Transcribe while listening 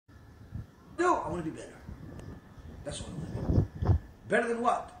do? I want to be better. That's what I want to be. Better than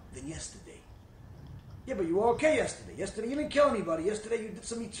what? Than yesterday. Yeah, but you were okay yesterday. Yesterday you didn't kill anybody. Yesterday you did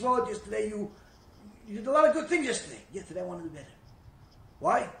some mitzvot. Yesterday you did a lot of good things yesterday. Yeah, today I want to do better.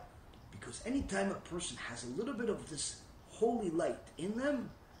 Why? Because anytime a person has a little bit of this holy light in them,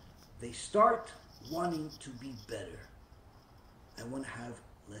 they start wanting to be better. I want to have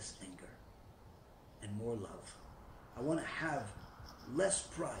less anger and more love. I want to have less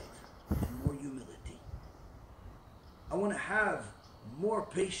pride and more humility. I want to have more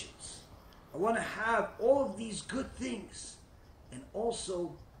patience. I want to have all of these good things and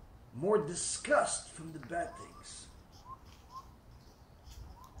also more disgust from the bad things.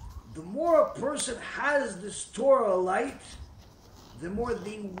 The more a person has this Torah light, the more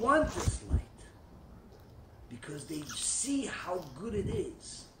they want this light. Because they see how good it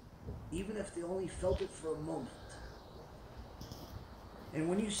is, even if they only felt it for a moment. And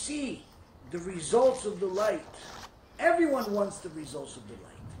when you see the results of the light, everyone wants the results of the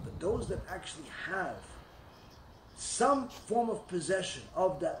light. But those that actually have some form of possession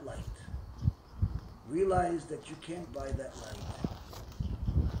of that light realize that you can't buy that light.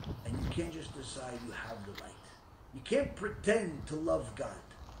 And you can't just decide you have the light. You can't pretend to love God.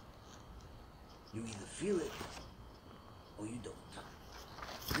 You either feel it or you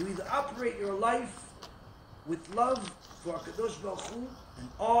don't. You either operate your life with love for HaKadosh Baruch Hu and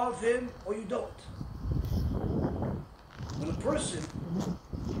awe of Him, or you don't. When a person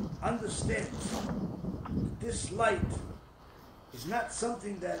understands that this light is not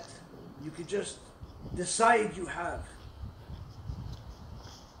something that you could just decide you have,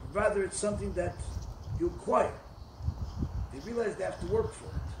 but rather it's something that you acquire, they realize they have to work for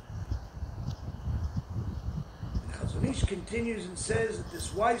it. Chazon Ish continues and says that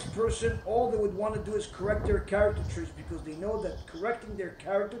this wise person, all they would want to do is correct their character traits, because they know that correcting their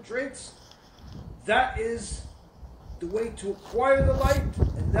character traits, that is the way to acquire the light,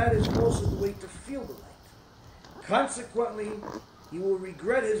 and that is also the way to feel the light. Consequently, he will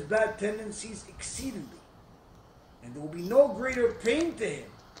regret his bad tendencies exceedingly, and there will be no greater pain to him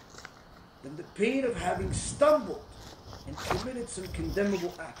than the pain of having stumbled and committed some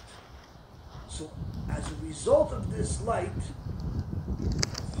condemnable act. So, as a result of this light,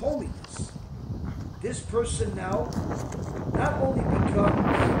 holiness, this person now not only becomes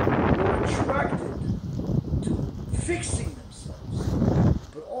more attracted to fixing themselves,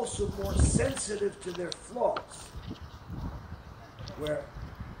 but also more sensitive to their flaws. Where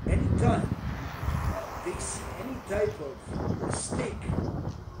anytime they see any type of mistake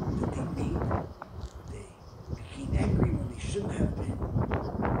that they made, they became angry when they shouldn't have been.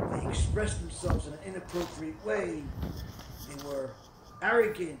 They expressed themselves in an inappropriate way. They were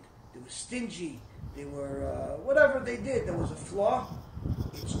arrogant. They were stingy. They were whatever they did that was a flaw.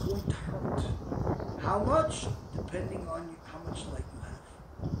 It's going to hurt. How much? Depending on how much light you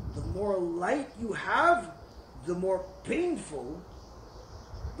have. The more light you have, the more painful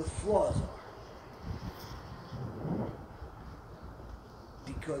the flaws are.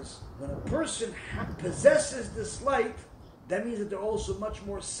 Because when a person possesses this light, that means that they're also much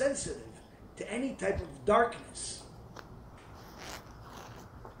more sensitive to any type of darkness.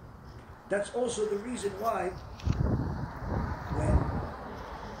 That's also the reason why when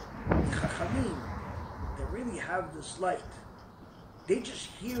Chachamim, that really have this light, they just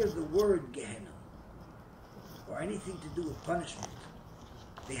hear the word Gehenna or anything to do with punishment,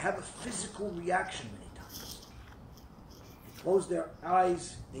 they have a physical reaction many times. They close their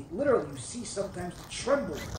eyes, they literally, you see sometimes the trembling